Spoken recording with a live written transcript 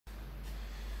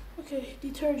Okay,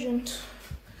 detergent.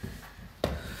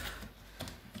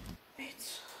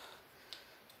 Wait.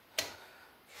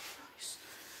 Nice.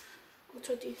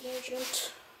 Auto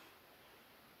detergent.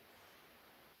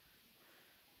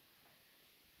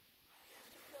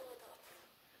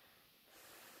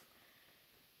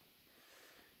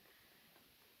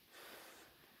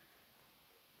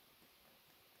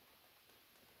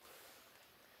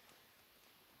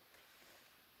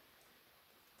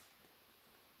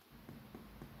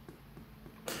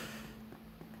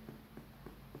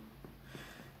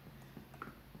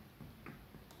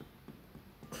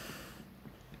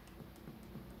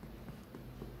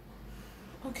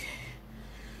 Okay,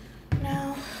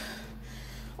 now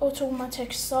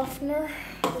automatic softener.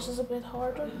 This is a bit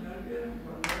harder.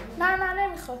 نه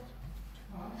نمیخواد.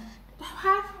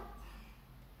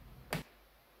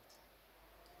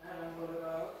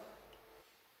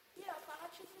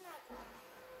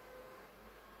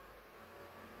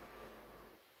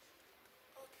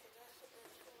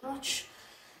 Much,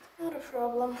 not a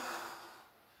problem.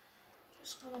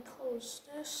 Just gonna close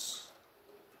this.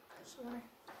 Sorry.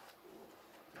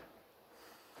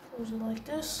 Close it like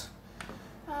this.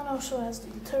 And also has the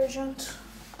detergent.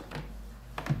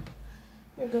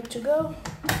 You're good to go.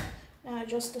 Now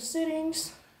adjust the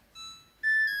settings.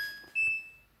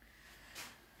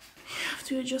 You have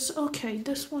to adjust. Okay,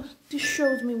 this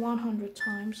showed me 100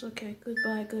 times. Okay,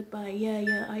 goodbye.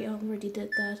 Yeah, I already did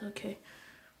that. Okay.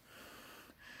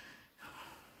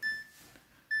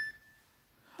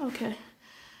 Okay,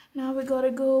 now we gotta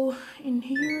go in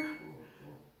here.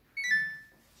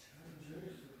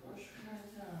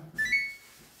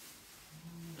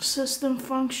 System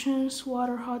functions,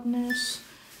 water hotness,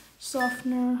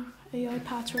 softener, AI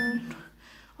pattern,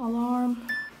 alarm,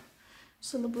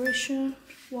 celebration,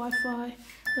 Wi-Fi,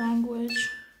 language.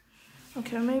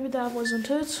 Okay, maybe that wasn't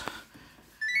it.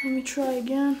 Let me try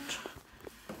again.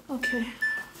 Okay.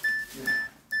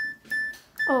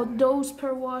 Oh, dose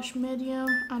per wash medium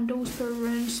and dose per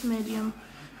rinse medium.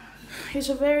 It's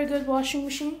a very good washing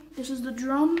machine. This is the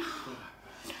drum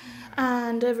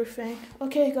and everything.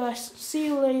 Okay guys, see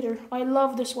you later. I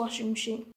love this washing machine.